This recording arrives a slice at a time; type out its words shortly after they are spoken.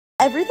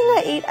everything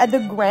I ate at the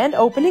grand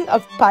opening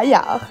of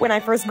Paillard. When I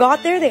first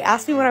got there, they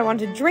asked me what I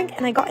wanted to drink,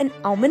 and I got an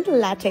almond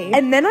latte.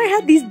 And then I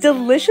had these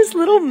delicious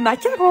little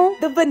macarons.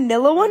 The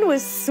vanilla one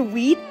was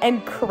sweet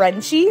and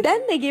crunchy.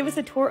 Then they gave us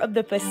a tour of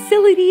the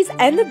facilities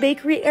and the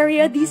bakery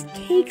area. These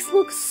cakes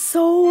look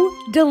so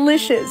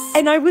delicious.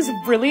 And I was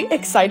really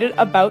excited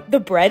about the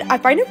bread. I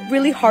find it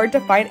really hard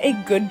to find a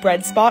good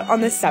bread spot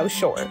on the South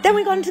Shore. Then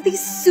we got into these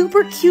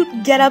super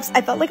cute get-ups.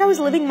 I felt like I was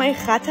living my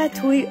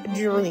ratatouille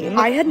dream.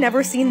 I had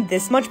never seen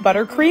this much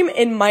buttercream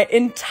in my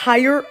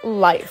entire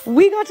life.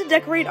 We got to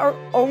decorate our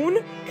own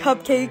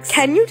cupcakes.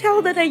 Can you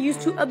tell that I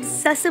used to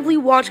obsessively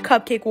watch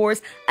Cupcake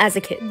Wars as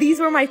a kid? These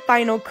were my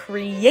final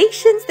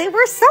creations. They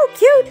were so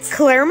cute.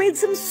 Claire made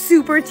some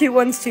super cute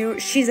ones too.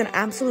 She's an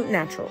absolute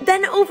natural.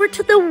 Then over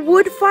to the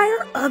wood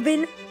fire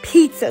oven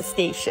pizza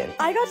station.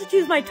 I got to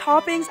choose my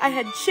toppings. I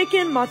had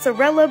chicken,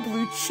 mozzarella,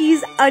 blue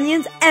cheese,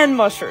 onions, and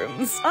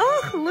mushrooms.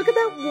 Ugh, look at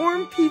that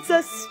warm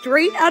pizza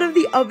straight out of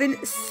the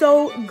oven.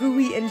 So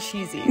gooey and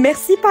cheesy.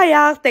 Merci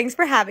Paillard. Thanks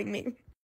for having me.